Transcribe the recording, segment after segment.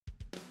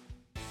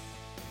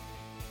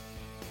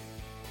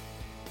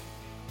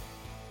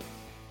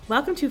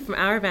Welcome to From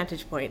Our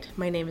Vantage Point.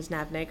 My name is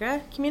Nav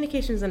Negra,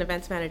 Communications and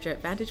Events Manager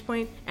at Vantage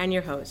Point, and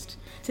your host.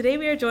 Today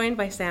we are joined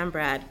by Sam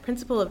Brad,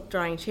 Principal of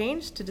Drawing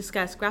Change, to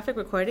discuss graphic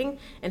recording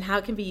and how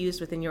it can be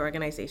used within your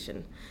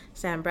organization.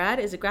 Sam Brad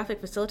is a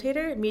graphic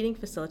facilitator, meeting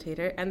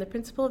facilitator, and the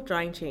Principal of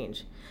Drawing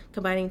Change.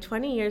 Combining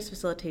 20 years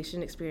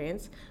facilitation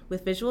experience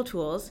with visual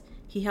tools,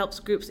 he helps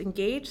groups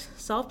engage,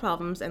 solve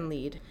problems, and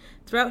lead.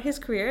 Throughout his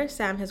career,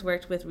 Sam has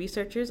worked with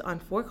researchers on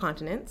 4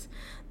 continents,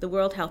 the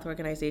World Health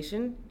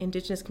Organization,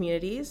 Indigenous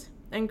communities,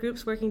 and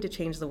groups working to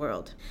change the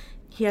world.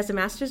 He has a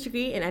master's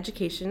degree in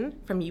education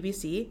from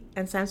UBC,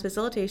 and Sam's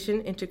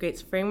facilitation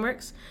integrates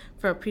frameworks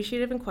for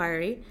appreciative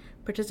inquiry,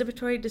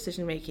 participatory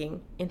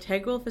decision-making,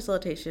 integral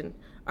facilitation,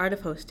 art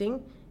of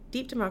hosting,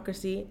 deep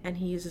democracy, and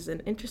he uses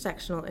an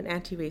intersectional and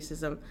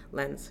anti-racism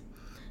lens.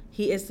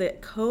 He is the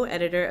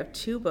co-editor of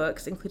 2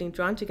 books, including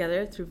Drawn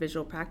Together Through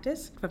Visual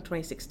Practice from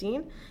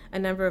 2016, a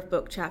number of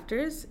book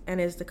chapters,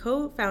 and is the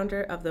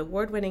co-founder of the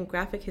award-winning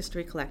Graphic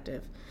History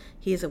Collective.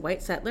 He is a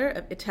white settler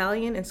of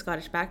Italian and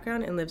Scottish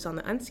background and lives on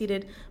the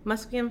unceded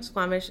Musqueam,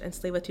 Squamish, and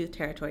Tsleil-Waututh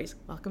territories.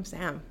 Welcome,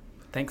 Sam.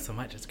 Thanks so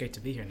much. It's great to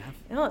be here, Nav.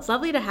 Oh, it's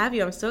lovely to have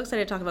you. I'm so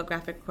excited to talk about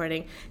graphic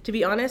recording. To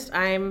be honest,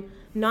 I'm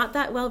not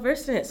that well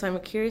versed in it, so I'm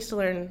curious to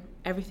learn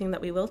everything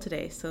that we will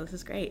today. So this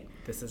is great.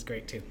 This is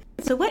great too.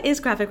 So what is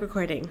graphic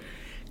recording?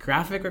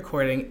 Graphic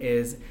recording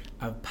is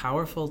a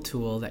powerful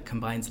tool that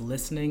combines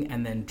listening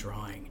and then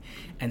drawing.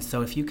 And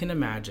so if you can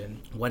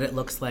imagine, what it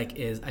looks like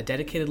is a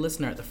dedicated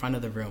listener at the front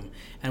of the room,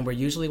 and we're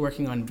usually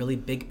working on really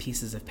big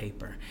pieces of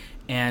paper.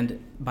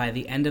 And by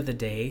the end of the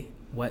day,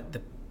 what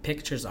the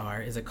pictures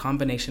are is a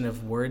combination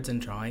of words and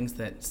drawings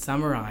that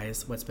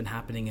summarize what's been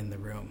happening in the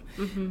room.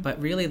 Mm-hmm.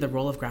 But really the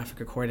role of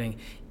graphic recording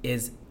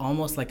is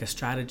almost like a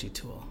strategy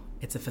tool.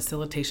 It's a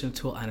facilitation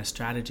tool and a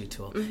strategy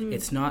tool. Mm-hmm.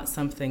 It's not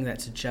something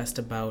that's just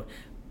about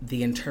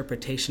the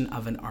interpretation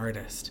of an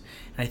artist.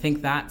 And I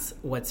think that's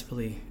what's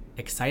really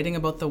exciting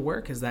about the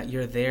work, is that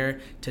you're there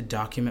to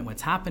document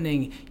what's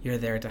happening, you're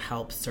there to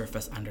help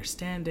surface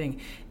understanding,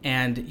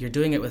 and you're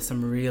doing it with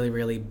some really,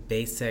 really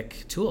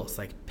basic tools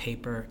like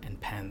paper and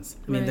pens.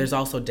 I mean, there's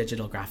also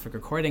digital graphic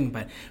recording,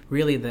 but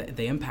really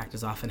the impact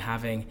is often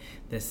having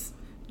this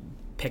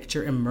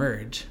picture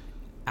emerge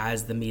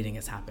as the meeting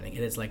is happening.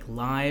 It is like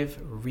live,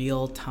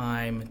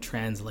 real-time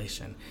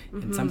translation.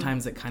 Mm-hmm. And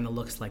sometimes it kind of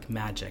looks like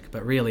magic,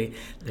 but really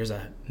there's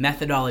a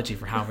methodology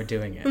for how we're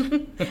doing it.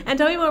 And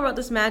tell me more about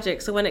this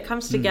magic. So when it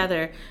comes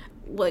together,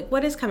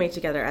 what is coming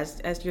together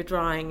as you're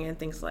drawing and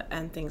things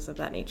of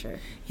that nature?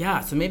 Yeah,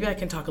 so maybe I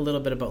can talk a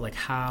little bit about like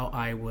how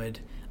I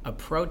would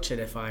approach it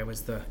if I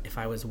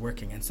was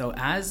working. And so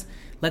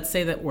let's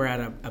say that we're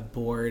at a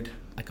board,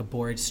 like a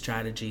board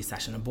strategy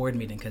session, a board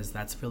meeting, because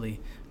that's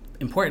really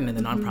important in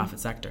the nonprofit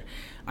sector.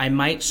 I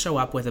might show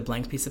up with a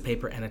blank piece of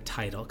paper and a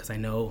title because I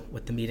know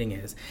what the meeting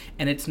is.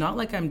 And it's not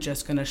like I'm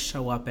just going to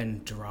show up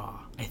and draw.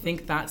 I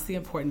think that's the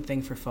important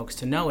thing for folks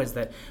to know, is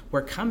that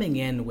we're coming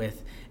in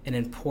with an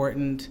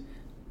important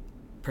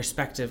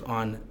perspective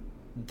on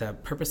the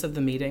purpose of the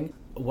meeting,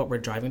 what we're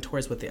driving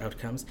towards with the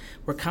outcomes.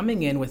 We're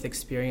coming in with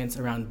experience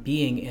around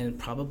being in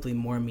probably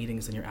more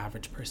meetings than your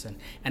average person,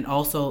 and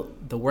also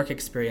the work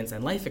experience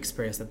and life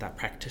experience that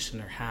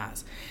practitioner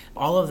has.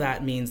 All of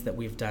that means that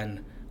we've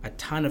done a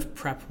ton of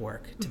prep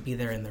work to be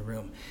there in the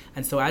room.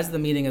 And so as the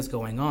meeting is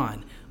going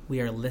on, we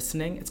are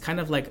listening. It's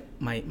kind of like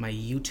my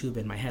YouTube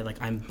in my head,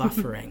 like I'm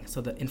buffering. So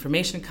the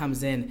information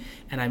comes in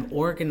and I'm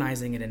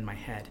organizing it in my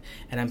head,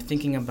 and I'm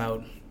thinking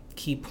about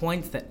key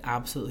points that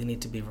absolutely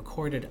need to be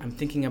recorded. I'm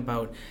thinking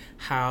about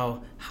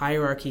how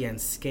hierarchy and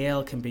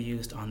scale can be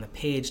used on the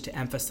page to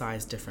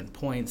emphasize different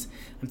points.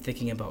 I'm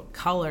thinking about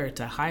color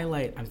to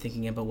highlight. I'm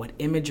thinking about what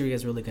imagery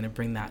is really going to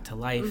bring that to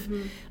life.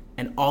 Mm-hmm.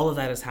 And all of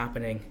that is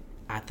happening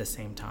at the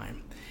same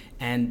time.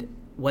 And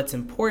what's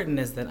important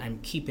is that I'm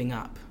keeping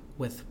up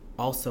with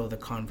also the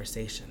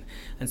conversation.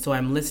 And so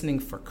I'm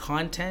listening for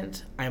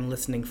content. I'm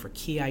listening for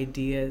key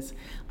ideas.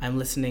 I'm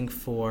listening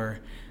for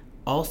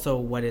also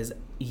what is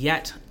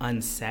yet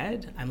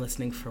unsaid. I'm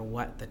listening for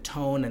what the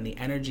tone and the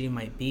energy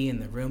might be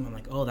in the room. I'm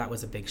like, oh, that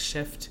was a big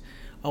shift.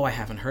 Oh, I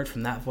haven't heard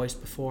from that voice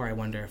before. I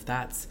wonder if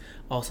that's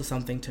also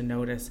something to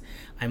notice.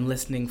 I'm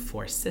listening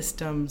for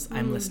systems.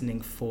 I'm listening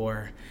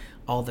for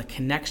all the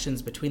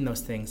connections between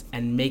those things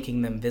and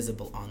making them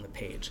visible on the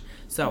page.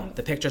 So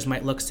the pictures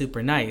might look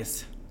super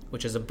nice,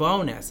 which is a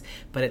bonus,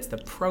 but it's the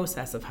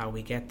process of how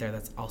we get there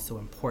that's also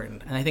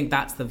important. And I think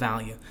that's the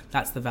value.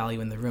 That's the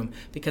value in the room,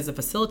 because the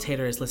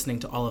facilitator is listening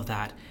to all of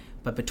that,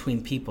 but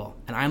between people,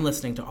 and I'm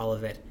listening to all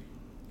of it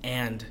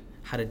and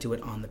how to do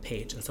it on the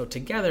page. And so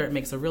together it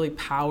makes a really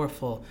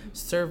powerful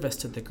service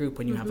to the group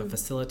when you have a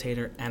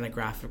facilitator and a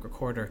graphic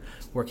recorder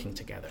working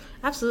together.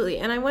 Absolutely.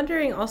 And I'm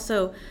wondering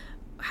also,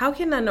 how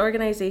can an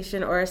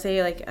organization or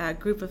say like a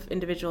group of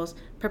individuals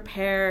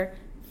prepare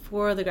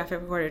for the graphic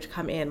recorder to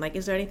come in? Like,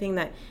 is there anything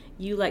that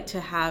you like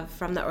to have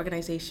from that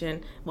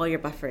organization while you're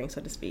buffering,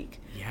 so to speak?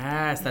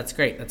 Yes, that's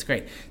great. That's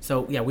great.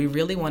 So yeah, we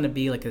really want to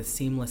be like a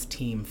seamless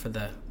team for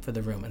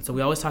the room. And so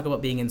we always talk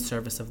about being in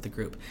service of the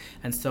group.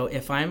 And so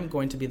if I'm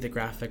going to be the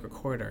graphic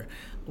recorder,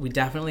 we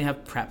definitely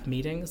have prep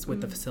meetings with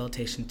the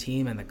facilitation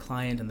team and the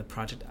client and the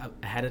project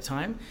ahead of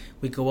time.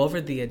 We go over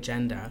the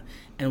agenda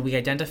and we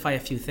identify a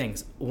few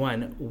things.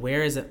 One,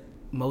 where is it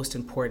most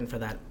important for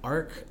that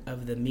arc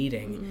of the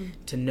meeting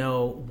to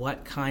know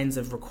what kinds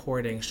of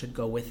recording should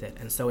go with it.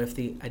 And so if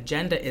the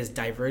agenda is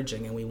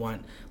diverging and we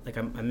want, like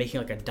I'm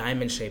making like a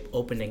diamond shape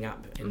opening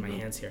up in my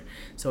hands here.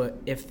 So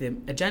if the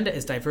agenda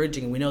is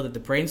diverging and we know that the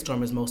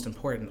brainstorm is most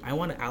important, I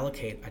want to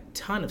allocate a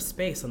ton of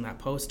space on that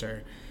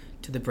poster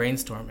to the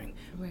brainstorming.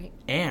 Right.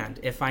 And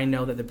if I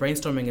know that the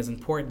brainstorming is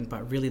important,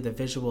 but really the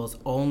visuals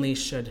only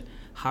should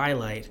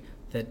highlight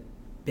the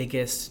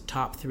biggest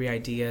top 3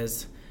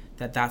 ideas,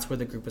 that's where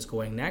the group is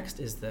going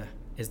next, is the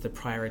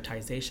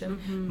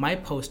prioritization. My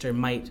poster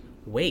might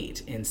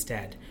wait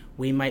instead.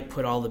 We might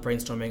put all the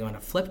brainstorming on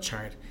a flip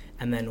chart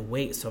and then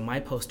wait. So my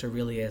poster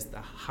really is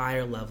the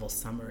higher level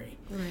summary.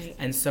 Right.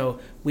 And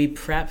so we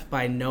prep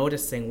by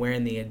noticing where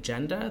in the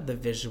agenda the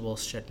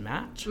visuals should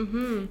match.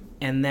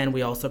 And then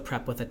we also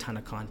prep with a ton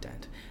of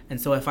content. And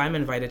so if I'm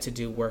invited to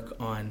do work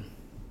on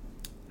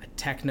a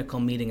technical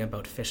meeting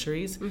about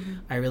fisheries,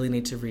 I really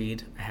need to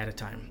read ahead of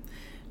time.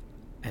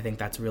 I think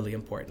that's really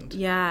important.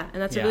 Yeah, and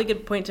that's a really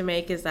good point to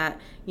make, is that,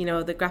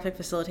 the graphic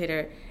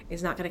facilitator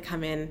is not going to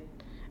come in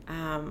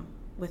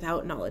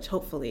without knowledge,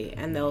 hopefully,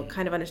 and they'll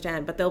kind of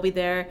understand, but they'll be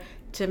there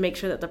to make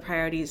sure that the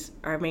priorities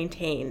are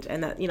maintained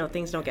and that,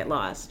 things don't get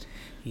lost.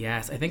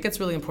 Yes, I think it's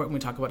really important when we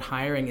talk about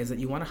hiring is that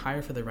you want to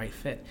hire for the right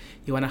fit.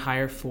 You want to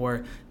hire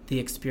for the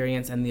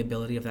experience and the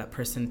ability of that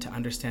person to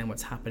understand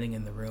what's happening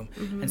in the room.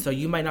 And so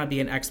you might not be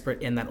an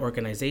expert in that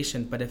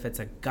organization, but if it's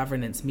a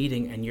governance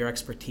meeting and your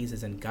expertise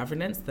is in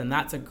governance, then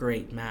that's a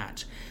great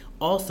match.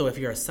 Also, if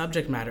you're a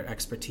subject matter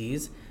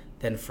expertise,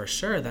 then for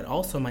sure that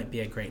also might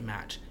be a great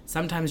match.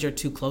 Sometimes you're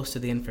too close to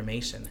the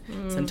information.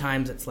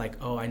 Sometimes it's like,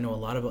 oh, I know a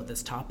lot about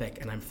this topic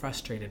and I'm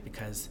frustrated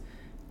because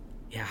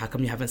how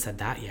come you haven't said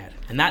that yet?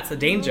 And that's the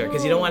danger,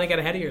 because you don't want to get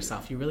ahead of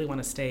yourself. You really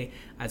want to stay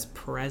as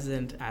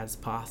present as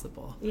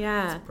possible.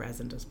 Yeah. As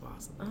present as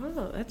possible.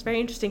 Oh, that's very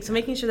interesting. So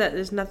making sure that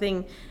there's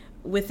nothing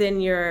within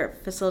your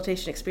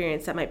facilitation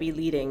experience that might be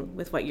leading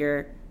with what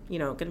you're,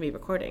 going to be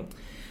recording.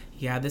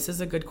 Yeah, this is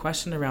a good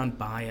question around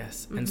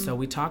bias. And so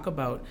we talk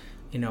about,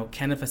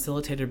 can a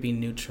facilitator be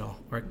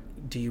neutral, or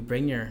do you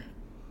bring your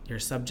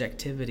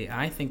subjectivity?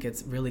 I think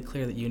it's really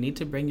clear that you need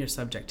to bring your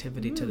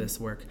subjectivity to this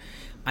work.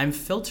 I'm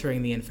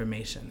filtering the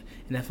information,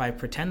 and if I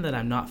pretend that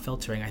I'm not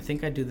filtering, I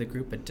think I do the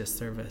group a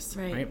disservice,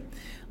 right?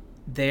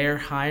 They're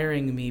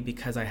hiring me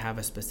because I have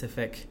a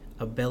specific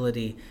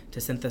ability to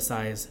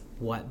synthesize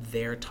what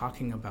they're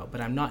talking about,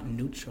 but I'm not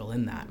neutral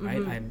in that,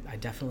 right? I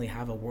definitely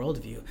have a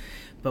worldview,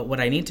 but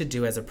what I need to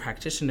do as a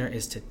practitioner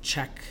is to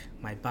check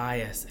my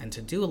bias and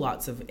to do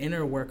lots of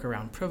inner work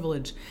around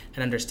privilege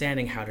and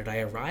understanding how did I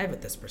arrive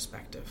at this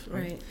perspective,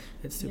 right?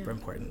 It's super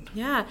important.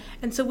 Yeah,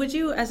 and so would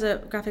you, as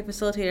a graphic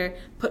facilitator,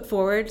 put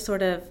forward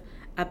sort of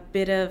a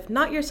bit of,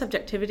 not your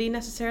subjectivity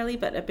necessarily,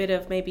 but a bit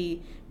of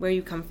maybe where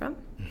you come from?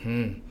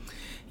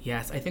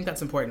 Yes, I think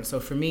that's important. So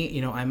for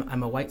me,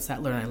 I'm a white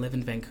settler and I live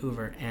in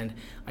Vancouver, and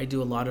I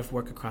do a lot of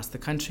work across the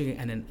country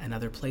and in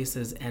other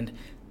places, and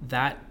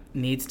that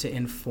needs to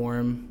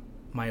inform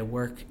my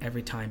work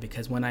every time,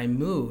 because when I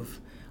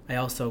move,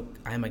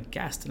 I'm a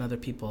guest in other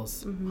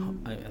people's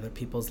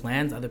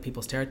lands, other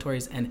people's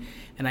territories, and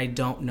I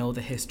don't know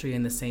the history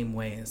in the same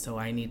way, and so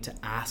I need to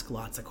ask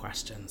lots of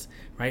questions,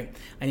 right?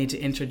 I need to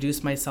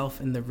introduce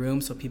myself in the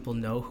room so people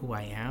know who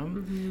I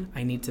am.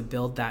 I need to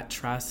build that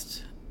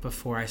trust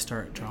before I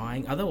start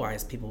drawing.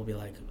 Otherwise, people will be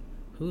like,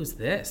 who's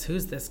this?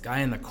 Who's this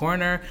guy in the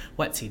corner?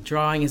 What's he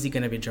drawing? Is he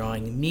going to be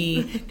drawing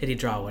me? Did he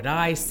draw what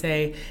I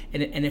say?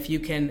 And if you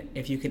can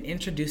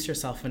introduce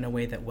yourself in a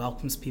way that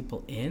welcomes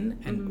people in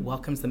and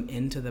welcomes them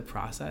into the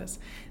process,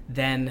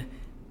 then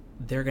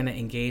they're going to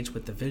engage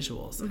with the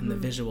visuals, and the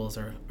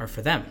visuals are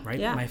for them, right?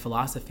 Yeah. My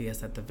philosophy is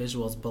that the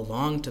visuals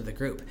belong to the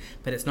group,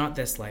 but it's not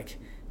this like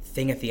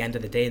thing at the end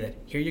of the day that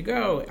here you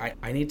go.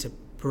 I need to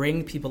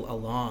bring people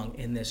along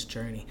in this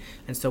journey.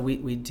 And so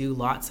we do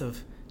lots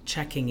of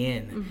checking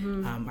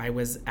in. I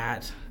was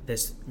at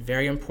this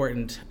very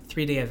important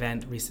 3-day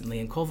event recently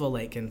in Colville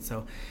Lake, and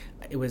so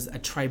it was a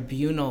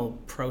tribunal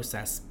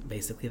process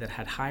basically that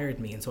had hired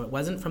me, and so it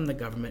wasn't from the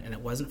government and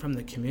it wasn't from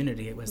the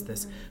community. It was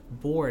this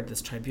board,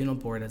 this tribunal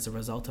board, as a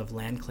result of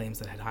land claims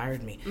that had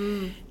hired me.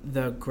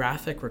 The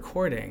graphic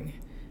recording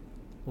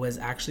was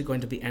actually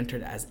going to be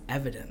entered as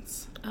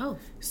evidence. Oh.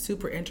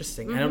 Super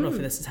interesting. I don't know if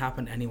this has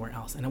happened anywhere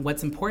else. And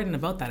what's important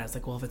about that is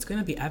like, well, if it's going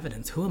to be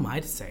evidence, who am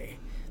I to say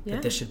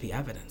that this should be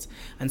evidence?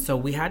 And so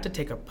we had to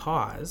take a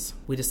pause.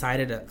 We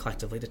decided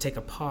collectively to take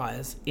a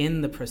pause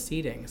in the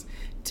proceedings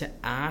to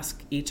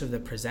ask each of the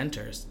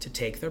presenters to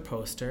take their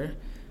poster,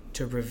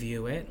 to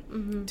review it,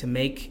 to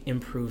make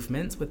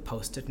improvements with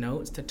post-it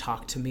notes, to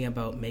talk to me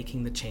about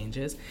making the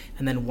changes.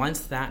 And then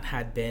once that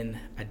had been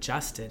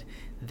adjusted,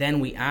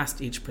 then we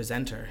asked each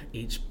presenter,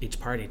 each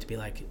party, to be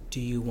like, do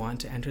you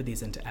want to enter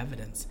these into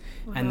evidence?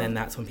 Wow. And then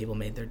that's when people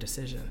made their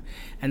decision.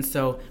 And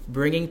so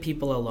bringing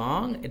people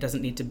along, it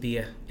doesn't need to be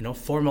a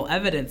formal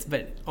evidence,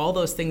 but all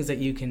those things that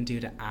you can do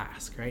to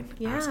ask, right?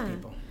 Yeah. Ask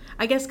people.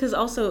 I guess because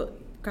also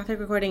graphic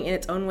recording in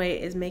its own way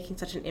is making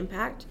such an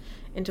impact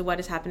into what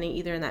is happening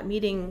either in that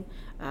meeting,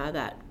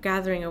 that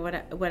gathering, or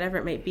whatever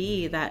it may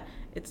be, that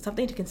it's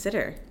something to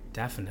consider.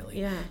 Definitely.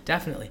 Yeah.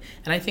 Definitely.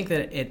 And I think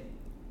that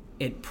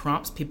it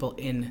prompts people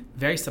in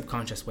very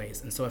subconscious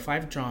ways. And so if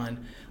I've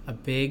drawn a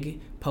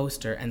big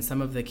poster and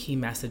some of the key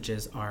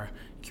messages are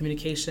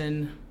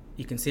communication,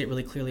 you can see it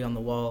really clearly on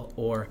the wall,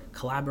 or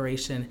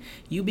collaboration,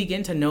 you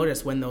begin to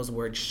notice when those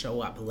words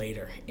show up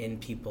later in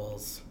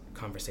people's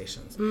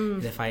conversations.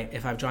 And if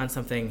I've drawn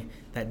something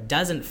that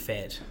doesn't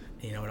fit,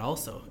 it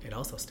also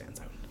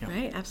stands out. Yeah.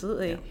 Right,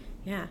 absolutely.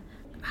 Yeah.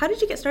 How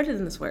did you get started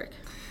in this work?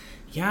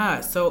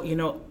 Yeah, so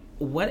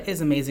what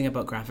is amazing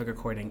about graphic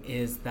recording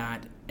is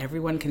that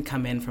everyone can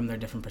come in from their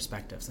different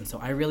perspectives. And so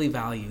I really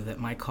value that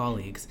my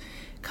colleagues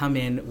come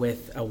in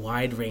with a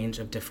wide range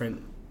of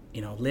different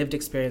lived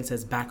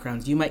experiences,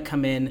 backgrounds. You might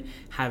come in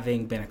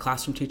having been a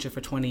classroom teacher for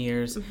 20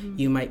 years.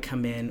 You might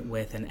come in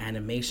with an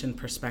animation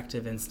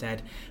perspective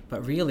instead.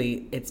 But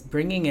really, it's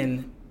bringing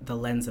in the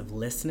lens of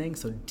listening,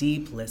 so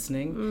deep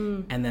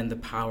listening, and then the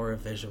power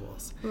of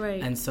visuals.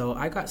 Right. And so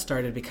I got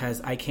started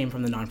because I came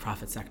from the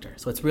nonprofit sector.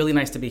 So it's really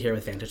nice to be here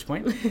with Vantage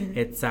Point.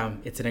 It's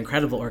an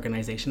incredible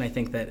organization. I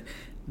think that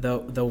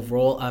the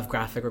role of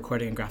graphic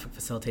recording and graphic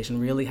facilitation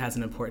really has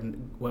an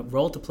important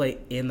role to play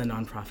in the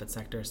nonprofit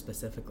sector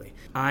specifically.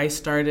 I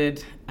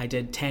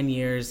did 10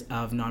 years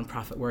of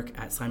nonprofit work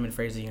at Simon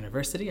Fraser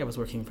University. I was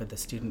working for the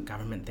student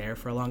government there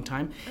for a long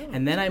time.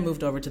 And then I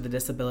moved over to the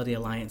Disability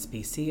Alliance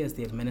BC as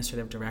the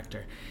administrative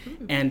director.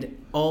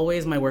 And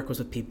always my work was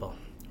with people,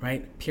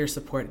 right? Peer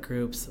support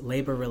groups,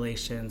 labor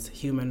relations,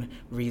 human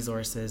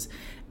resources.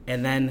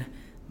 And then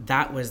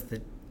that was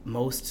the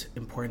most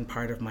important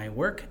part of my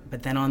work.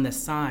 But then on this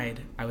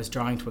side, I was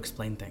drawing to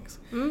explain things.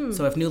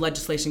 So if new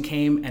legislation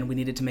came and we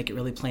needed to make it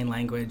really plain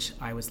language,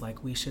 I was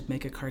like, we should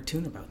make a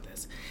cartoon about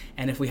this.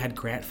 And if we had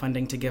grant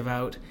funding to give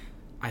out,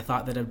 I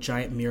thought that a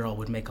giant mural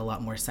would make a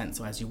lot more sense.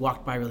 So as you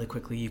walked by really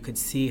quickly, you could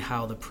see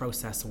how the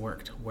process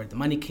worked, where the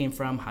money came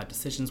from, how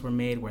decisions were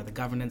made, where the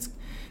governance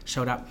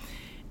showed up.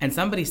 And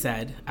somebody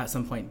said at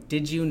some point,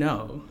 did you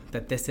know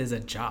that this is a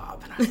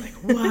job? And I was like,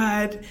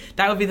 what?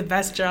 That would be the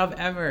best job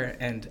ever.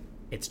 And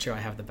it's true, I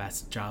have the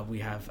best job. We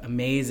have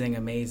amazing,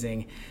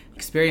 amazing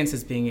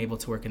experiences being able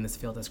to work in this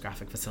field as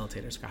graphic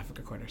facilitators, graphic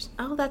recorders.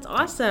 Oh, that's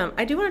awesome.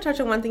 I do want to touch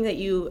on one thing that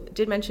you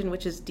did mention,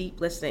 which is deep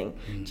listening.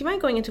 Do you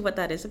mind going into what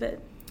that is a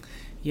bit?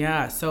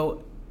 Yeah,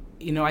 so,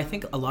 I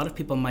think a lot of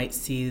people might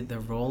see the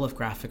role of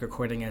graphic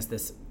recording as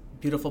this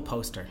beautiful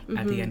poster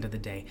at the end of the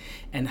day.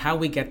 And how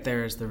we get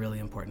there is the really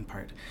important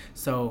part.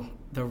 So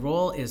the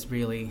role is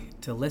really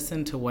to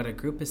listen to what a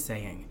group is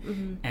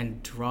saying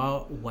and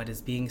draw what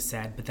is being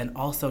said, but then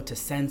also to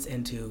sense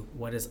into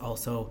what is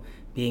also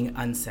being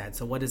unsaid.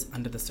 So what is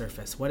under the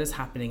surface? What is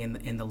happening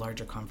in the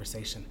larger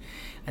conversation?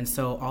 And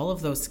so all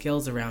of those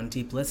skills around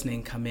deep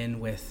listening come in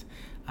with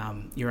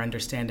your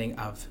understanding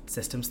of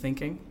systems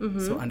thinking.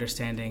 So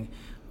understanding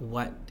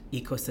what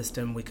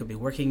ecosystem we could be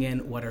working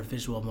in, what are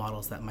visual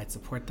models that might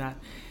support that.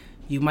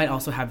 You might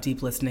also have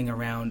deep listening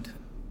around,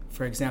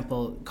 for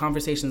example,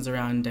 conversations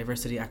around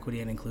diversity, equity,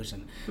 and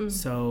inclusion.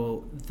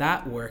 So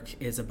that work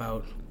is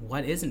about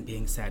what isn't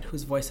being said,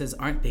 whose voices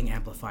aren't being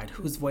amplified,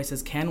 whose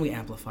voices can we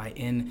amplify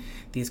in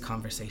these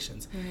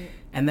conversations.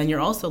 And then you're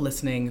also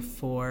listening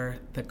for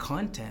the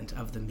content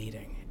of the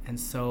meeting. And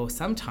so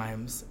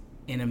sometimes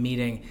in a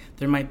meeting,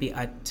 there might be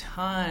a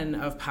ton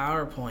of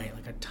PowerPoint,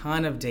 like a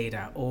ton of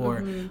data,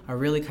 or a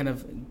really kind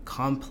of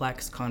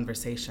complex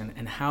conversation.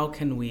 And how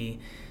can we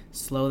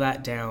slow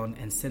that down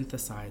and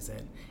synthesize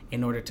it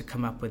in order to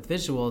come up with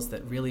visuals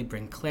that really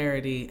bring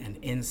clarity and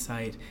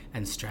insight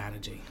and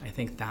strategy? I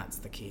think that's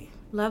the key.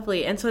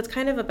 Lovely. And so it's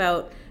kind of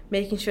about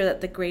making sure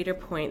that the greater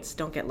points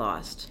don't get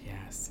lost.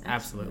 Yes,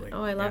 absolutely.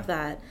 Oh, I love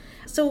that.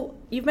 So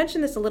you've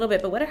mentioned this a little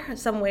bit, but what are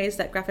some ways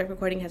that graphic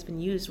recording has been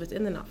used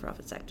within the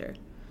not-for-profit sector?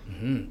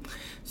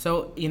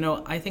 So,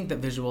 I think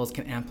that visuals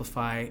can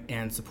amplify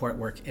and support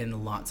work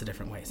in lots of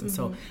different ways. And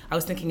so I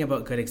was thinking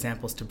about good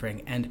examples to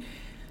bring. And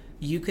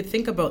you could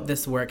think about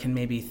this work in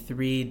maybe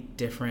 3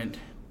 different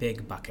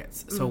big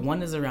buckets. So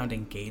one is around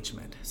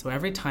engagement. So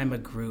every time a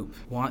group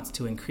wants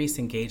to increase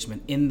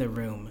engagement in the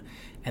room,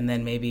 and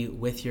then maybe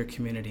with your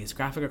communities,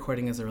 graphic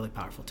recording is a really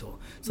powerful tool.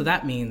 So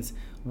that means,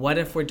 what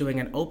if we're doing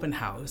an open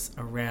house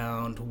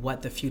around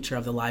what the future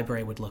of the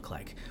library would look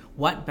like?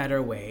 What better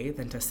way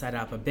than to set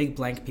up a big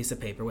blank piece of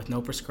paper with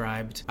no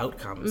prescribed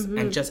outcomes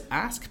and just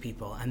ask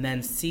people and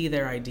then see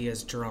their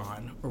ideas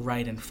drawn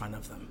right in front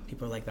of them?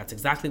 People are like, that's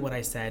exactly what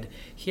I said.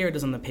 Here it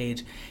is on the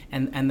page.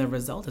 And the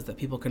result is that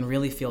people can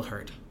really feel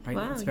heard, right?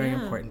 Wow, it's very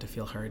important to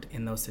feel heard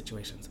in those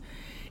situations.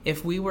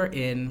 If we were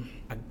in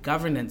a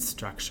governance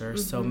structure,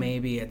 so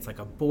maybe it's like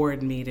a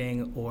board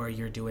meeting or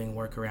you're doing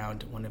work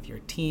around one of your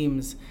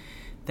teams,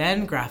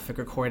 then graphic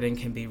recording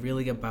can be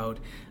really about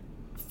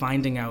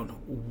finding out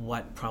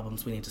what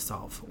problems we need to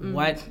solve.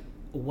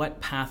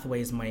 What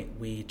pathways might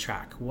we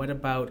track? What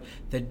about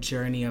the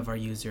journey of our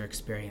user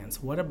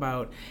experience? What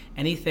about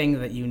anything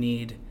that you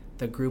need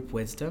the group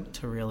wisdom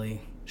to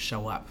really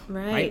show up?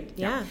 Right?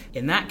 Yeah.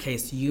 In that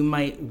case, you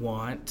might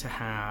want to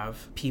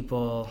have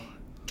people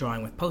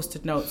drawing with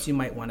Post-it notes. You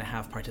might want to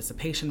have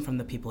participation from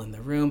the people in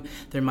the room.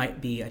 There might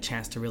be a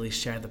chance to really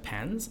share the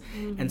pens.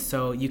 And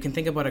so you can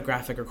think about a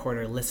graphic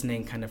recorder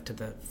listening kind of to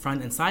the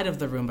front and side of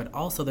the room, but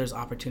also there's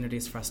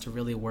opportunities for us to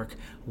really work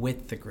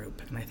with the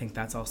group. And I think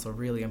that's also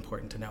really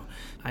important to know.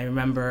 I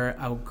remember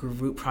a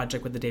group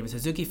project with the David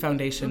Suzuki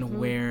Foundation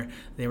where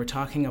they were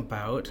talking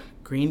about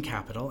green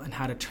capital and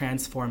how to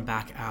transform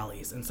back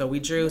alleys. And so we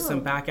drew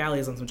some back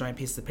alleys on some giant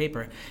pieces of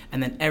paper,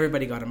 and then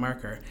everybody got a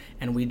marker,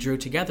 and we drew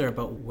together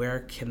about where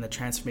can the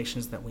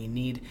transformations that we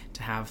need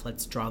to have,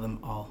 let's draw them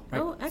all,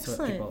 right? Oh,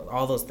 excellent. So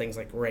all those things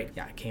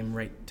came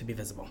right to be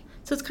visible.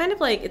 So it's kind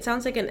of like, it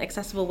sounds like an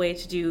accessible way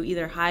to do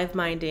either hive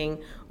minding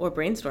or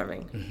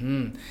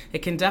brainstorming. It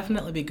can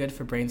definitely be good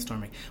for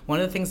brainstorming. One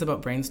of the things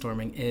about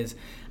brainstorming is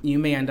you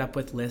may end up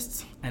with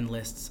lists and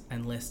lists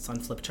and lists on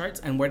flip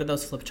charts, and where do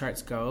those flip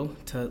charts go?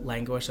 To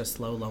languish a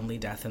slow, lonely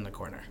death in the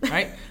corner,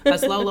 right? A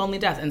slow, lonely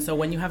death. And so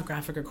when you have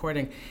graphic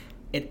recording,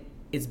 it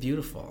is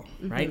beautiful,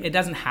 right? It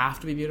doesn't have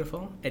to be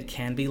beautiful. It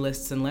can be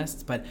lists and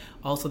lists, but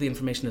also the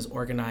information is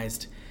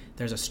organized.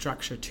 There's a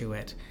structure to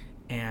it,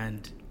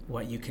 and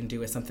what you can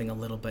do is something a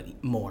little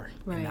bit more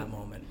in that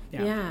moment.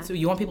 Yeah. So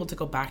you want people to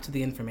go back to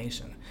the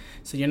information.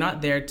 So you're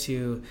not there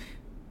to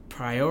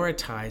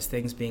prioritize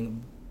things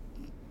being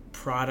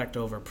product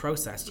over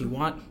process. You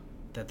want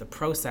that the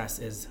process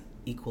is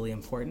equally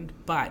important,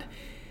 but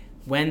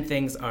when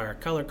things are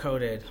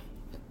color-coded,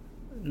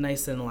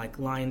 nice and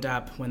lined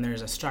up, when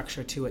there's a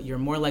structure to it, you're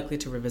more likely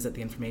to revisit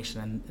the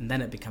information, and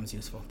then it becomes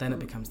useful. Then it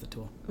becomes the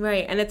tool.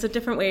 Right, and it's a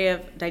different way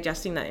of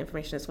digesting that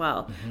information as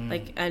well.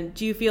 And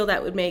do you feel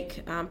that would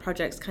make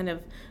projects kind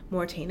of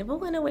more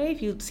attainable in a way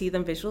if you see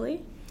them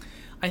visually?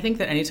 I think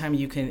that anytime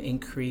you can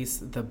increase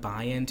the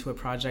buy-in to a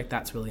project,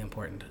 that's really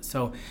important.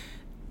 So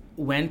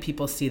when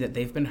people see that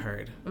they've been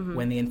heard,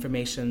 when the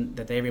information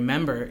that they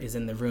remember is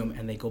in the room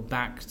and they go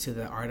back to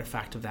the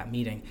artifact of that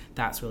meeting,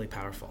 that's really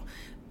powerful.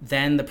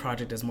 Then the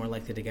project is more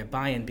likely to get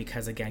buy-in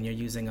because, again, you're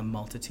using a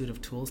multitude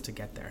of tools to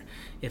get there.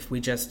 If we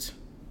just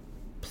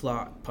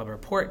plop a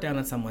report down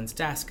on someone's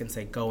desk and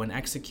say, go and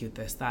execute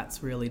this,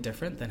 that's really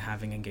different than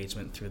having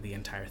engagement through the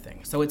entire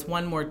thing. So it's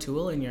one more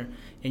tool in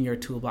your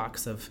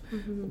toolbox of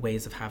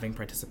ways of having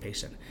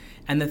participation.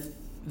 And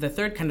the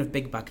third kind of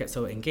big bucket,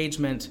 so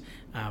engagement,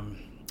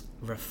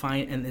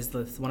 refine, and is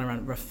the one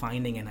around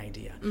refining an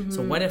idea.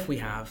 So what if we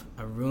have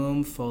a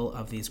room full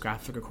of these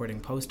graphic recording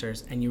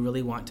posters and you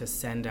really want to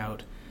send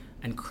out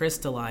and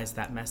crystallize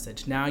that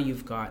message? Now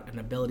you've got an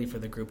ability for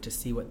the group to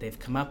see what they've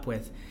come up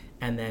with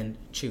and then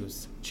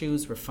choose,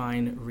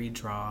 refine,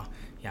 redraw,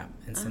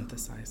 and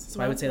synthesize.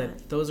 So I would say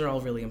that those are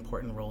all really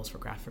important roles for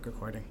graphic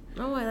recording.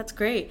 Oh, that's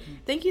great.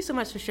 Thank you so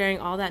much for sharing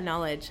all that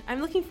knowledge.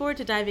 I'm looking forward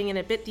to diving in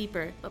a bit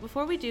deeper, but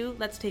before we do,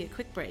 let's take a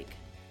quick break.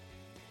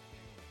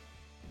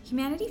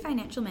 Humanity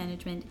Financial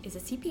Management is a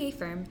CPA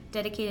firm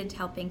dedicated to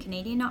helping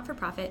Canadian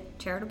not-for-profit,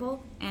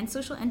 charitable, and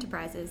social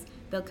enterprises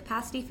build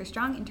capacity for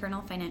strong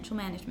internal financial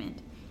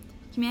management.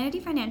 Humanity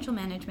Financial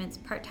Management's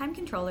part-time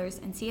controllers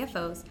and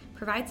CFOs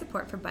provide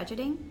support for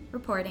budgeting,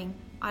 reporting,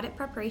 audit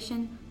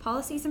preparation,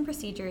 policies and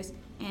procedures,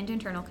 and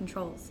internal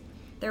controls.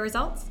 Their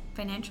results: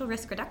 financial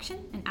risk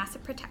reduction and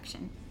asset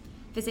protection.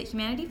 Visit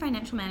Humanity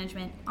Financial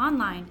Management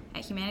online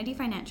at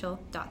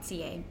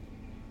humanityfinancial.ca.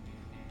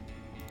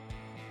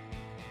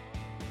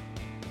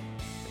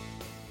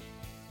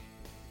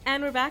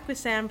 And we're back with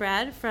Sam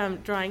Brad from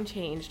Drawing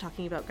Change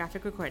talking about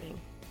graphic recording.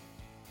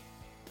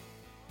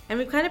 And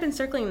we've kind of been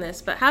circling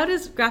this, but how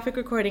does graphic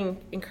recording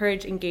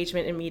encourage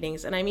engagement in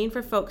meetings? And I mean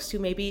for folks who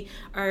maybe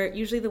are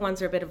usually the ones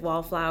who are a bit of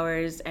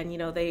wallflowers and,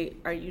 they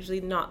are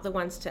usually not the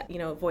ones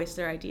to, voice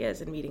their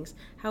ideas in meetings.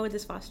 How would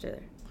this foster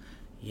there?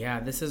 Yeah,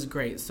 this is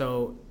great.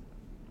 So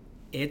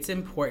it's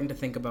important to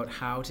think about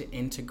how to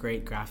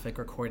integrate graphic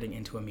recording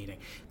into a meeting.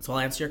 So I'll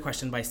answer your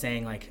question by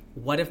saying,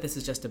 what if this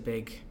is just a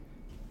big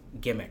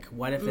gimmick?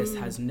 What if this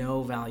has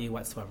no value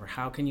whatsoever?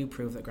 How can you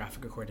prove that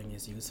graphic recording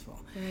is useful?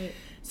 Right.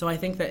 So I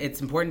think that it's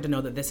important to know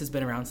that this has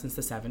been around since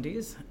the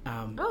 70s.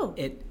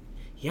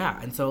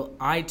 And so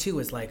I too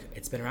was like,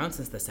 it's been around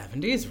since the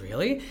 70s,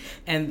 really?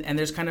 And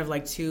there's kind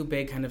of two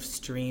big kind of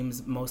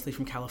streams, mostly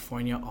from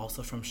California,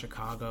 also from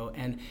Chicago.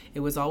 And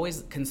it was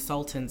always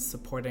consultants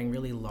supporting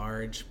really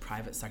large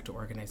private sector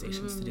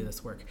organizations to do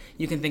this work.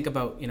 You can think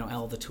about,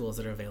 all the tools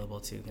that are available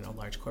to,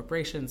 large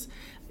corporations,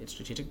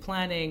 strategic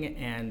planning,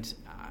 and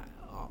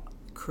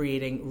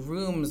creating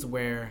rooms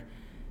where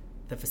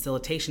the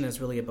facilitation is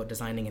really about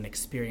designing an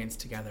experience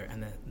together,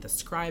 and the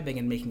scribing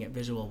and making it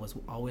visual was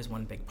always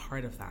one big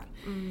part of that.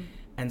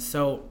 And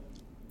so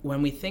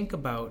when we think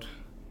about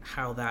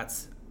how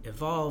that's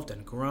evolved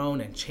and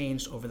grown and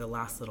changed over the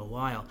last little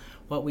while.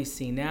 What we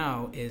see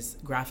now is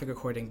graphic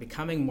recording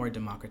becoming more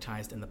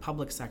democratized in the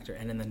public sector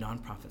and in the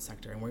nonprofit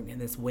sector. And we're in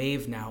this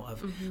wave now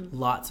of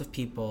lots of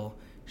people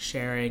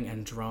sharing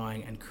and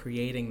drawing and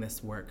creating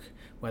this work,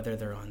 whether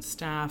they're on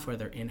staff or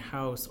they're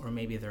in-house, or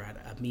maybe they're at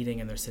a meeting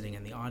and they're sitting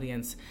in the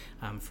audience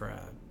for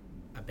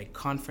a big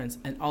conference,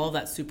 and all of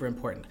that's super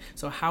important.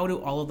 So how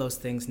do all of those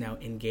things now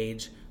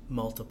engage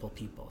multiple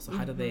people? So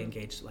how do they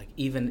engage like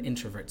even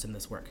introverts in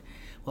this work?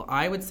 Well,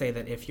 I would say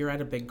that if you're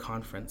at a big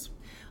conference,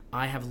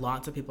 I have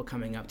lots of people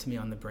coming up to me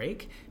on the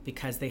break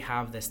because they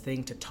have this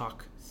thing to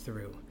talk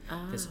through.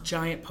 This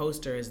giant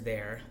poster is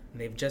there.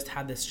 They've just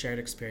had this shared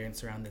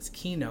experience around this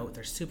keynote.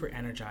 They're super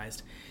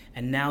energized.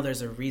 And now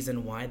there's a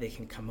reason why they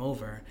can come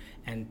over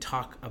and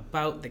talk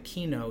about the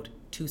keynote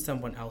to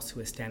someone else who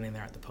is standing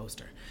there at the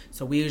poster.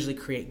 So we usually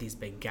create these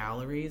big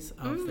galleries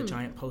of the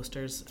giant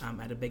posters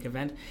at a big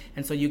event.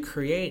 And so you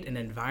create an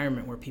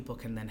environment where people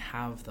can then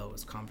have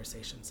those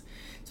conversations.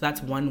 So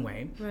that's one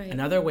way. Right.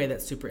 Another way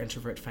that's super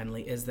introvert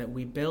friendly is that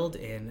we build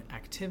in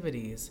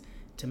activities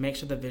to make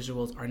sure the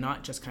visuals are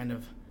not just kind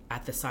of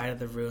at the side of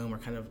the room or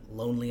kind of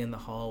lonely in the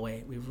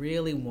hallway. We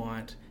really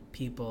want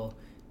people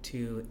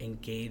to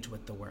engage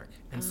with the work.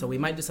 And so we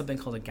might do something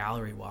called a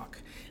gallery walk.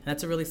 And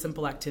that's a really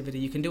simple activity.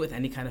 You can do it with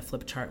any kind of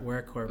flip chart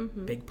work or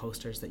big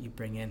posters that you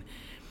bring in.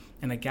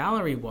 And a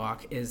gallery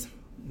walk is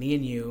me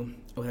and you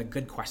with a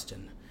good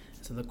question.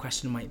 So the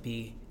question might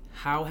be,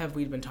 how have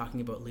we been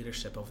talking about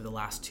leadership over the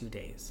last 2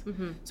 days?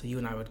 So you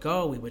and I would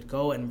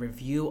go and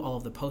review all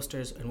of the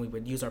posters, and we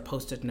would use our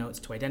Post-it notes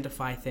to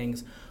identify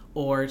things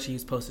or to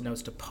use Post-it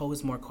notes to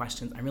pose more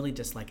questions and really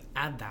just like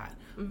add that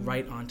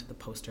right onto the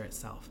poster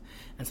itself.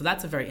 And so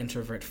that's a very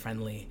introvert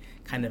friendly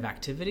kind of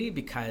activity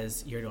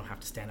because you don't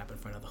have to stand up in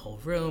front of the whole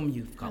room.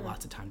 You've got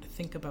lots of time to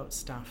think about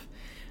stuff.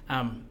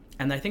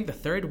 And I think the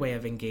third way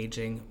of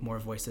engaging more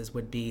voices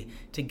would be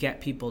to get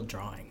people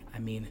drawing. I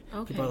mean,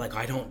 people are like,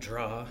 I don't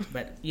draw,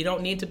 but you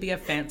don't need to be a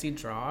fancy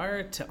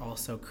drawer to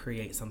also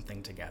create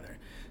something together.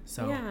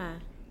 So I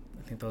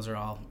think those are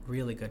all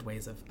really good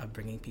ways of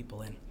bringing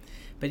people in.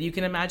 But you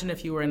can imagine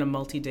if you were in a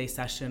multi-day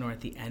session or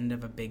at the end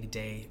of a big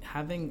day,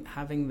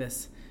 having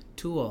this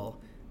tool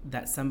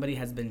that somebody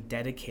has been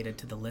dedicated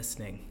to the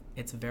listening,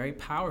 it's very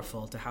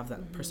powerful to have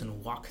that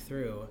person walk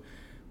through,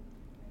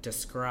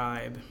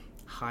 describe,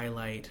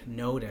 highlight,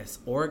 notice,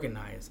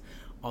 organize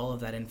all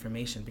of that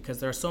information, because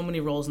there are so many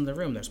roles in the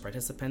room. There's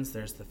participants,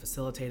 there's the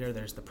facilitator,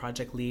 there's the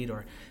project lead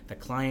or the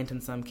client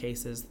in some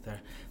cases.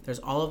 There's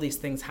all of these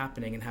things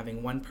happening, and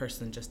having one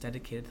person just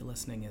dedicated to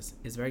listening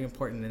is very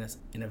important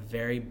in a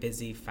very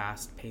busy,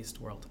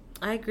 fast-paced world.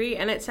 I agree.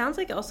 And it sounds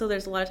like also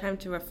there's a lot of time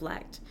to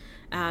reflect.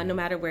 No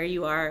matter where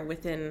you are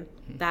within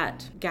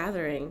that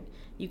gathering,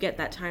 you get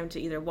that time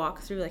to either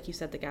walk through, like you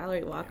said, the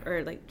gallery walk,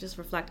 or like just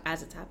reflect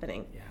as it's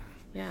happening.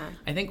 Yeah.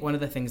 I think one of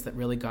the things that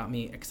really got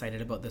me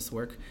excited about this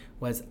work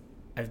was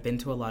I've been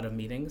to a lot of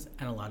meetings,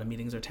 and a lot of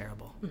meetings are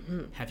terrible.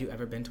 Have you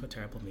ever been to a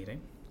terrible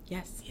meeting?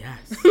 Yes.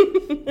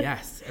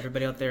 Yes.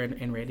 Everybody out there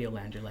in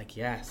Radioland, you're like,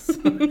 yes.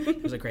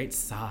 There's a great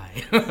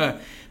sigh.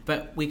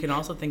 But we can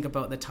also think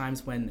about the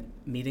times when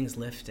meetings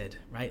lifted,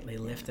 right? They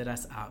lifted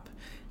us up,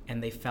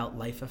 and they felt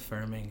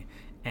life-affirming,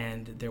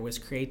 and there was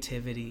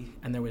creativity,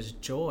 and there was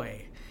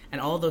joy. And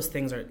all of those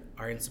things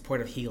are in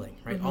support of healing,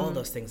 right? All of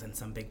those things in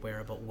some big way are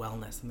about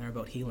wellness, and they're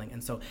about healing.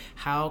 And so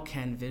how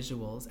can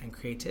visuals and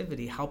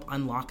creativity help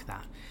unlock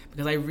that?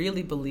 Because I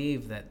really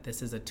believe that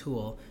this is a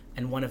tool,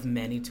 and one of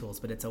many tools,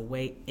 but it's a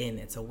way in.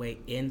 It's a way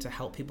in to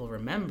help people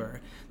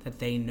remember that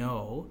they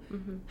know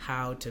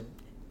how to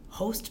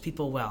host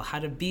people well, how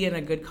to be in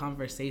a good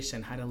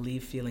conversation, how to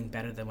leave feeling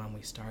better than when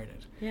we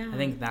started. I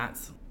think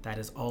that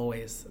is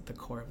always the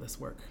core of this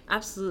work.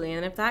 Absolutely.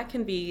 And if that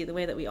can be the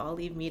way that we all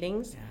leave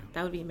meetings,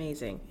 that would be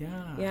amazing.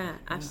 Yeah,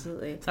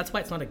 absolutely. So that's why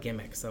it's not a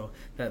gimmick. So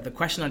the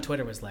question on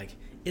Twitter was like,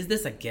 is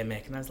this a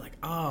gimmick? And I was like,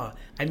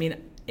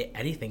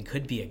 anything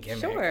could be a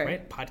gimmick,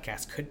 right?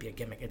 Podcast could be a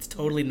gimmick. It's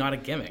totally not a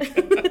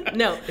gimmick.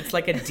 No. It's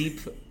like a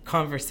deep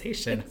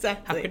conversation.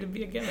 Exactly. How could it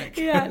be a gimmick?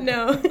 Yeah,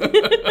 no.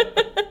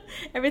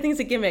 Everything's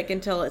a gimmick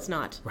until it's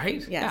not.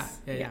 Right? Yes.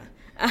 Yeah.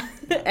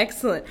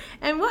 Excellent.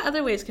 And what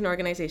other ways can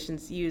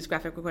organizations use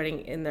graphic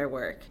recording in their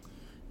work?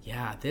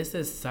 Yeah, this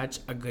is such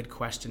a good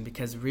question,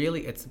 because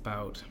really it's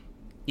about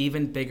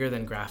even bigger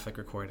than graphic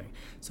recording.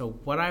 So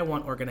what I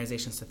want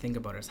organizations to think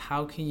about is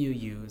how can you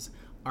use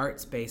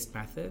arts-based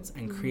methods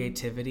and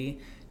creativity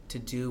to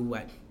do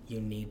what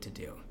you need to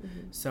do.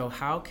 So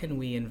how can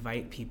we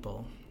invite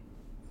people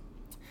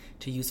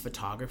to use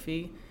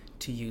photography,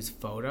 to use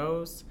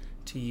photos,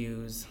 to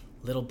use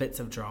little bits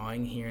of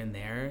drawing here and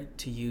there,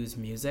 to use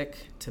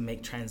music to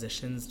make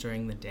transitions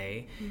during the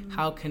day?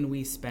 How can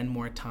we spend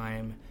more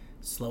time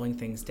slowing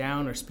things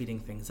down or speeding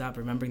things up,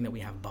 remembering that we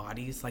have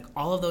bodies? Like,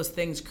 all of those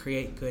things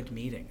create good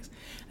meetings.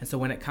 And so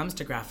when it comes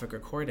to graphic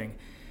recording,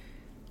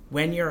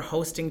 when you're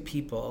hosting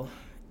people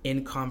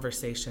in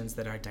conversations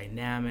that are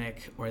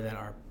dynamic or that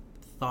are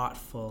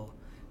thoughtful,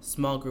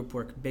 small group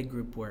work, big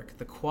group work,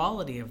 the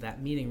quality of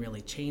that meeting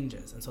really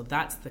changes. And so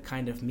that's the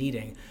kind of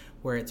meeting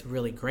where it's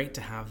really great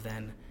to have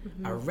then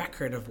a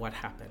record of what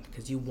happened,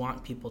 because you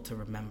want people to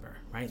remember,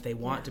 right? They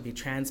want to be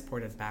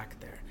transported back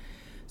there.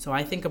 So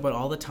I think about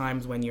all the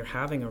times when you're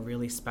having a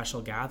really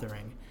special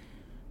gathering,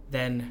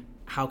 then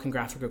how can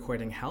graphic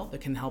recording help?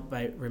 It can help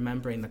by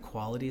remembering the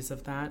qualities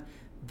of that,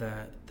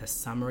 the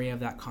summary of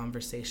that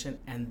conversation,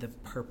 and the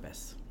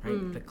purpose,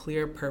 right? The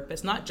clear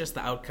purpose, not just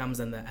the outcomes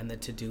and the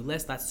to-do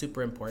list. That's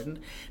super important.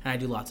 And I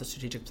do lots of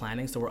strategic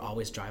planning, so we're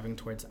always driving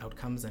towards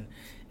outcomes and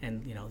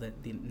you know,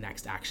 the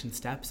next action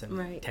steps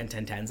and 10,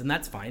 10, 10s, and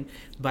that's fine.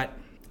 But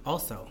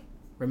also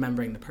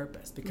remembering the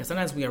purpose, because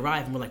sometimes we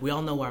arrive and we're like, we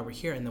all know why we're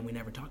here, and then we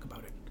never talk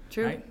about it.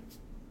 True. Right?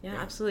 Yeah,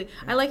 absolutely.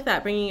 I like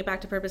that, bringing it back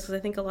to purpose, because I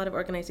think a lot of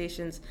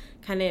organizations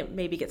kind of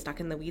maybe get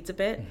stuck in the weeds a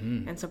bit.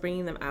 And so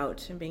bringing them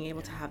out and being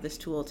able to have this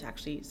tool to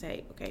actually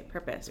say, okay,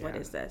 purpose, what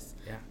is this?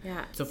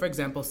 Yeah. So for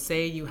example,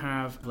 say you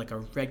have like a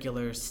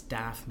regular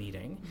staff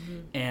meeting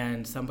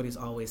and somebody's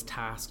always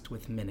tasked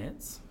with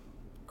minutes.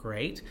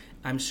 Great.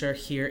 I'm sure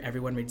here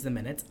everyone reads the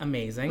minutes.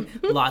 Amazing.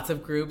 Lots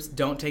of groups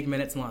don't take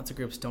minutes, and lots of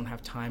groups don't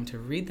have time to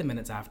read the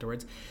minutes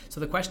afterwards. So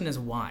the question is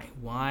why?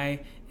 Why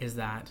is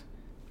that?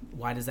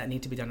 Why does that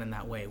need to be done in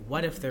that way?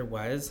 What if there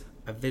was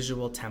a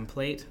visual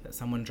template that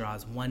someone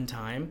draws one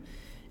time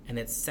and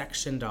it's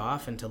sectioned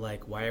off into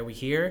like, why are we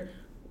here?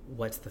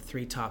 What's the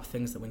 3 top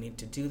things that we need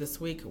to do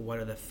this week? What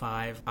are the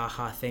 5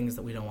 aha things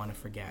that we don't want to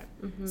forget?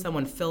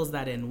 Someone fills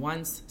that in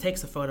once,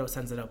 takes a photo,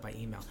 sends it out by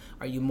email.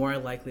 Are you more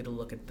likely to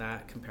look at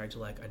that compared to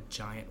like a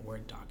giant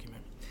Word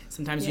document?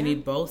 Sometimes you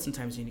need both.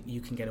 Sometimes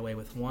you can get away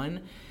with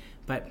one.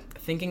 But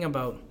thinking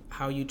about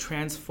how you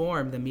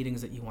transform the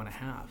meetings that you want to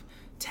have.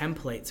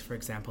 Templates, for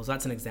example. So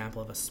that's an example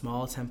of a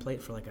small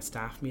template for like a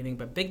staff meeting,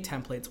 but big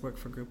templates work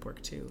for group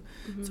work too.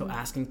 So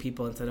asking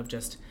people, instead of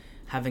just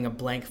having a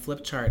blank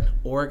flip chart,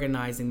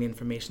 organizing the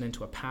information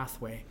into a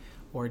pathway,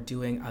 or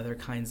doing other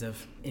kinds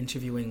of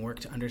interviewing work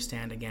to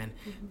understand, again,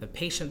 the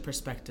patient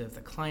perspective,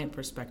 the client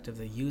perspective,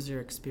 the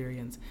user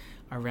experience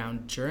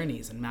around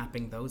journeys and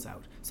mapping those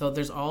out. So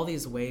there's all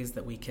these ways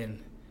that we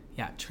can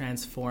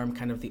transform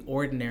kind of the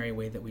ordinary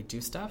way that we do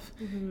stuff,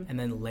 and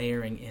then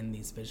layering in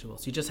these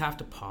visuals. You just have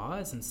to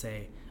pause and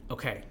say,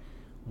 okay,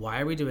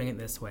 why are we doing it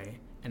this way,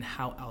 and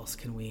how else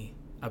can we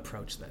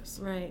approach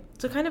this? Right.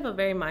 So kind of a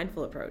very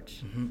mindful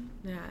approach.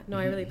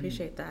 I really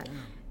appreciate that.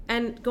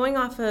 And going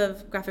off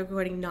of graphic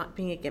recording not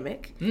being a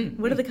gimmick,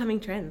 what are the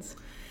coming trends?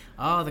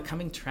 Oh, the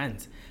coming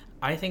trends.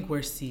 I think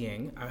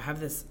I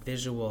have this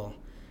visual,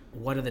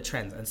 what are the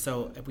trends? And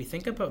so if we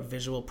think about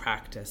visual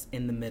practice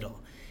in the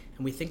middle,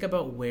 and we think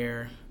about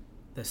where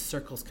the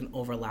circles can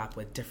overlap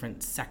with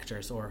different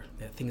sectors or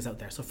things out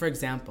there. So for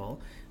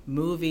example,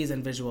 movies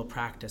and visual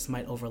practice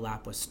might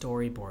overlap with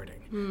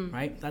storyboarding,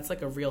 right? That's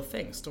like a real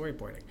thing,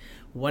 storyboarding.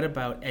 What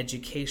about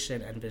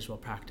education and visual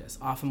practice?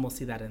 Often we'll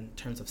see that in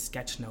terms of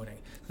sketchnoting.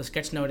 So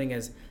sketchnoting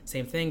is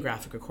same thing,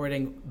 graphic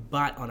recording,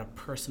 but on a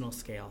personal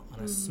scale,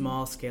 on a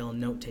small scale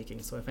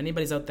note-taking. So if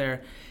anybody's out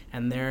there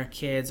and their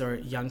kids or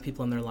young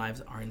people in their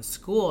lives are in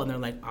school and they're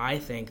like, I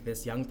think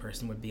this young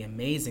person would be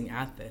amazing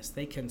at this,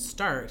 they can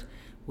start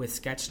with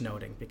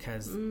sketchnoting,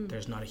 because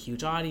there's not a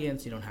huge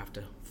audience. You don't have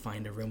to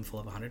find a room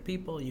full of 100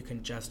 people. You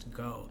can just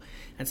go.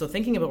 And so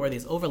thinking about where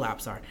these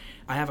overlaps are,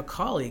 I have a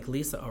colleague,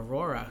 Lisa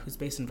Aurora, who's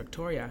based in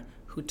Victoria,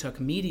 who took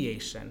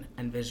mediation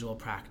and visual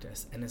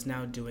practice and is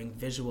now doing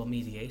visual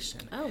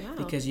mediation. Oh, wow.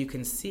 Because you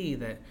can see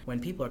that when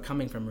people are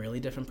coming from really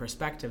different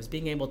perspectives,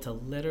 being able to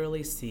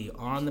literally see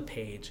on the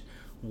page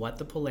what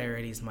the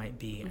polarities might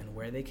be and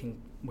where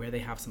they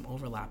have some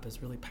overlap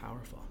is really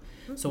powerful.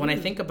 So when I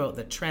think about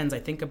the trends, I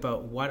think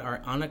about what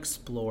are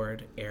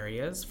unexplored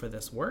areas for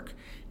this work,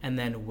 and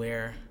then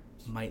where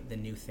might the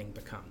new thing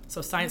become.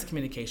 So science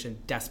communication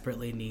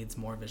desperately needs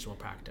more visual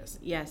practice.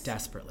 Yes.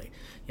 Desperately.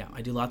 Yeah,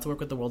 I do lots of work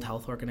with the World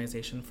Health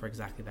Organization for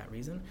exactly that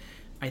reason.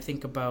 I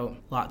think about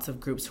lots of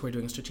groups who are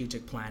doing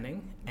strategic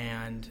planning,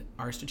 and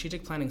our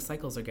strategic planning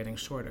cycles are getting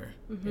shorter.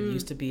 It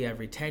used to be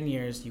every 10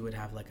 years you would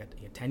have like a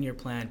 10-year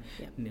plan,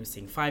 and you're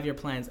seeing 5-year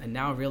plans, and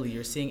now really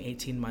you're seeing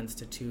 18 months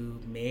to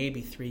 2,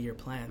 maybe 3-year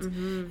plans.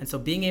 And so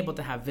being able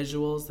to have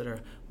visuals that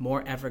are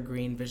more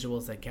evergreen,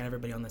 visuals that get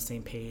everybody on the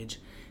same page,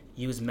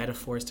 use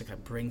metaphors to kind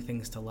of bring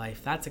things to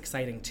life, that's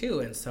exciting too.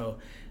 And so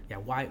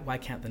why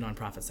can't the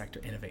nonprofit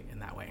sector innovate in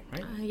that way,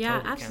 right? Totally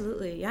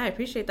absolutely can. Yeah, I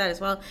appreciate that as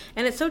well.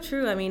 And it's so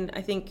true. I mean,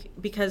 I think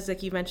because,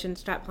 like you mentioned,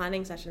 strat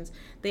planning sessions,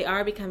 they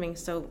are becoming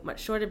so much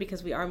shorter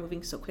because we are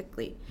moving so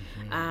quickly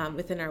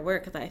within our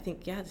work, that I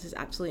think, this is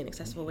absolutely an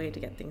accessible way to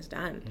get things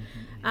done.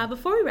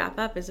 Before we wrap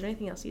up, is there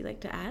anything else you'd like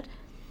to add?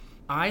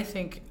 I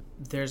think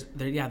there's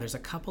a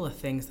couple of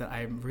things that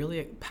I'm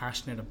really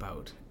passionate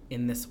about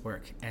in this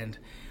work. And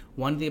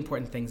one of the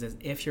important things is,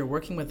 if you're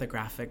working with a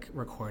graphic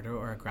recorder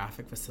or a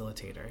graphic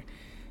facilitator,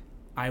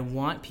 I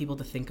want people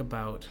to think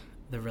about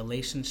the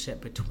relationship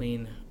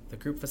between the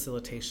group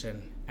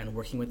facilitation, and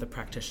working with the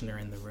practitioner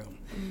in the room.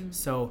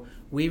 So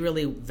we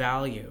really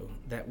value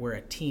that we're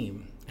a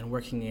team and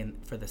working in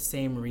for the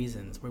same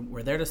reasons.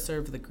 We're there to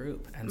serve the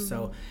group. And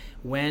so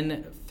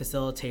when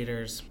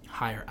facilitators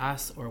hire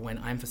us, or when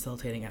I'm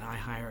facilitating and I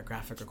hire a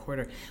graphic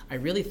recorder, I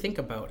really think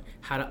about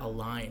how to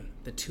align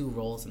the two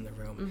roles in the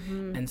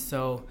room. And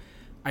so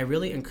I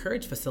really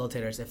encourage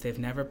facilitators, if they've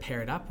never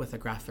paired up with a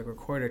graphic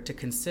recorder, to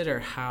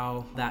consider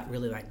how that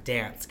really like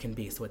dance can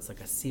be. So it's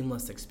like a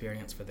seamless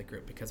experience for the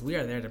group, because we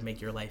are there to make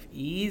your life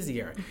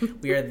easier.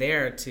 We are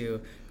there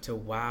to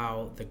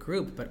wow the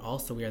group, but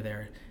also we are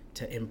there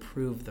to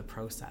improve the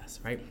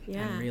process, right?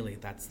 Yeah. And really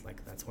that's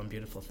one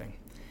beautiful thing.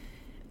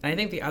 And I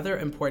think the other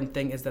important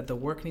thing is that the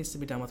work needs to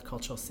be done with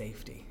cultural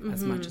safety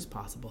as much as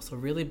possible. So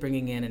really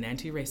bringing in an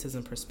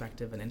anti-racism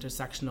perspective, an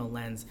intersectional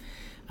lens.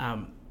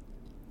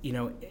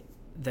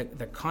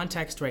 The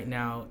context right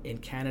now in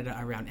Canada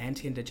around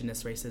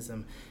anti-Indigenous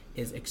racism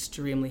is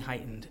extremely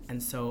heightened.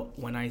 And so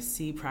when I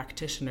see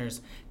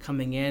practitioners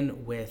coming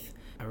in with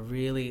a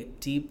really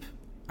deep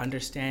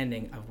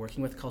understanding of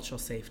working with cultural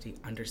safety,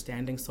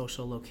 understanding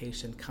social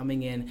location,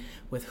 coming in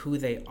with who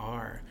they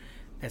are,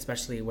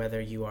 especially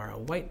whether you are a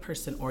white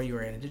person or you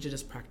are an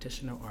Indigenous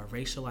practitioner or a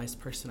racialized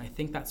person, I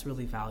think that's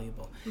really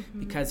valuable.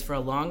 Because for a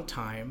long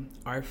time,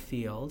 our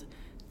field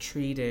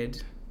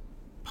treated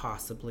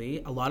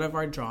possibly a lot of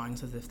our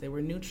drawings as if they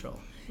were neutral.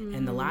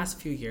 In the last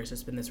few years,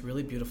 there's been this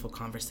really beautiful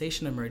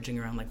conversation emerging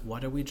around like,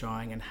 what are we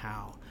drawing and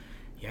how?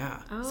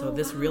 So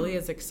this really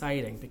is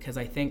exciting, because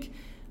I think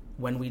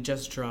when we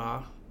just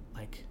draw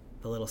like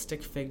the little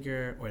stick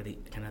figure or the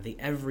kind of the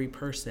every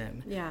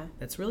person,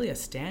 that's really a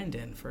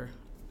stand-in for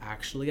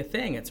actually a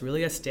thing. It's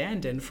really a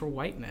stand-in for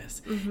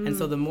whiteness. And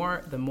so the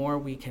more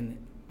we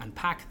can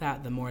unpack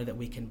that, the more that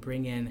we can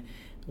bring in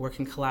work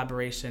in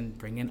collaboration,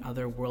 bring in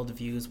other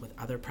worldviews with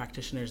other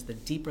practitioners, the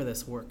deeper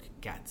this work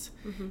gets.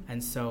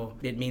 And so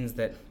it means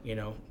that,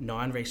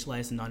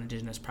 non-racialized and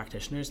non-Indigenous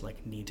practitioners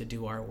need to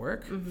do our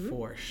work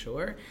for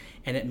sure.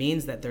 And it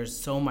means that there's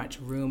so much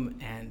room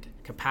and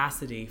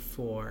capacity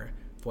for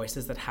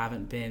voices that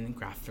haven't been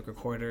graphic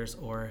recorders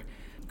or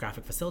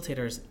graphic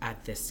facilitators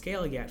at this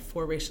scale yet,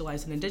 for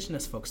racialized and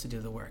Indigenous folks to do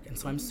the work. And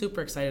so I'm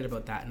super excited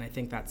about that. And I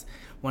think that's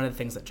one of the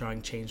things that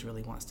Drawing Change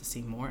really wants to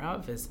see more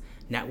of, is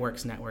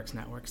networks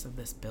of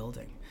this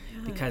building.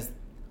 Because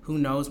who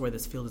knows where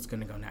this field is going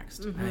to go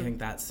next. And I think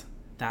that's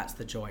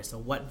the joy. So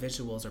what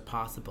visuals are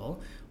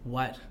possible?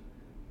 What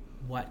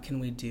can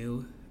we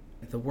do?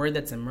 The word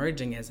that's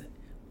emerging is,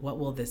 what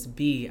will this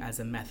be as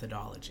a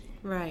methodology?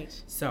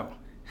 Right. So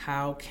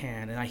how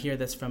can, and I hear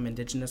this from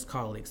Indigenous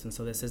colleagues, and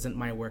so this isn't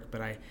my work,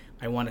 but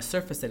I want to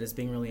surface it as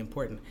being really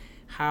important.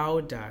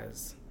 How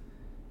does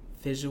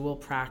visual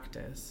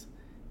practice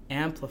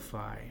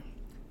amplify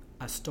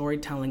a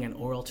storytelling and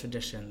oral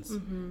traditions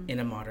in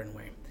a modern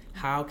way?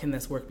 How can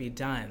this work be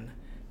done,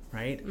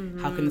 right?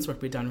 How can this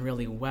work be done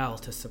really well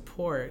to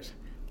support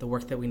the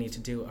work that we need to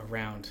do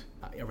around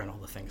all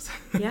the things?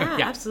 Yeah,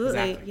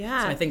 absolutely. Exactly.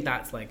 Yeah. So I think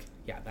that's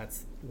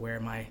that's where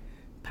my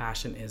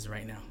passion is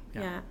right now.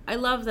 Yeah. I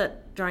love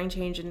that Drawing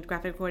Change and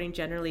graphic recording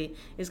generally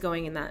is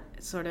going in that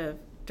sort of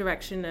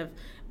direction of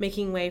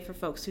making way for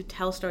folks who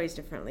tell stories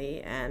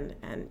differently and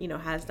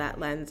has that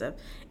lens of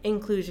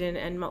inclusion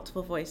and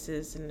multiple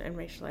voices and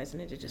racialized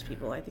and Indigenous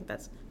people. I think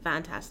that's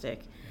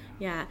fantastic.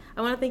 Yeah.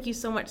 I want to thank you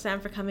so much,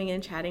 Sam, for coming in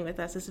and chatting with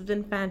us. This has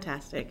been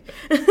fantastic.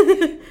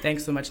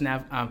 Thanks so much,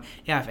 Nav.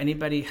 If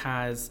anybody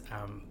has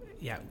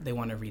they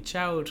want to reach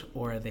out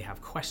or they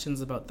have questions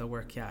about the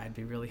work, I'd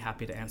be really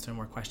happy to answer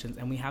more questions.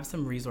 And we have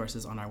some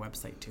resources on our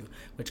website too,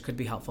 which could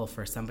be helpful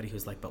for somebody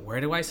who's like, but where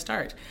do I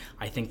start?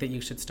 I think that you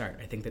should start.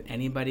 I think that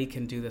anybody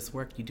can do this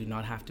work. You do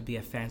not have to be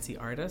a fancy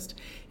artist.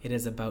 It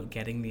is about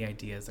getting the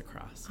ideas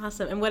across.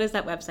 Awesome. And what is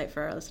that website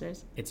for our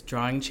listeners? It's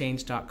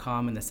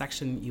drawingchange.com, and the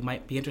section you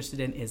might be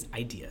interested in is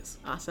ideas.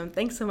 Awesome.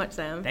 Thanks so much,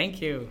 Sam.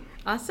 Thank you.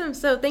 Awesome.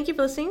 So thank you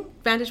for listening.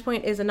 Vantage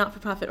Point is a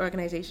not-for-profit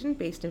organization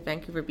based in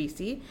Vancouver,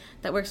 BC,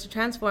 that works to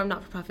transform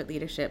not-for-profit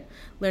leadership.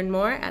 Learn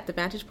more at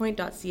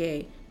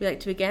thevantagepoint.ca. We'd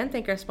like to again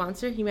thank our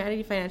sponsor,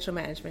 Humanity Financial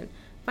Management.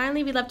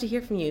 Finally, we'd love to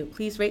hear from you.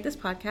 Please rate this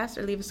podcast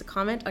or leave us a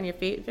comment on your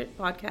favorite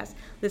podcast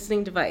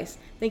listening device.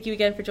 Thank you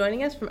again for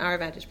joining us from our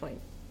Vantage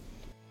Point.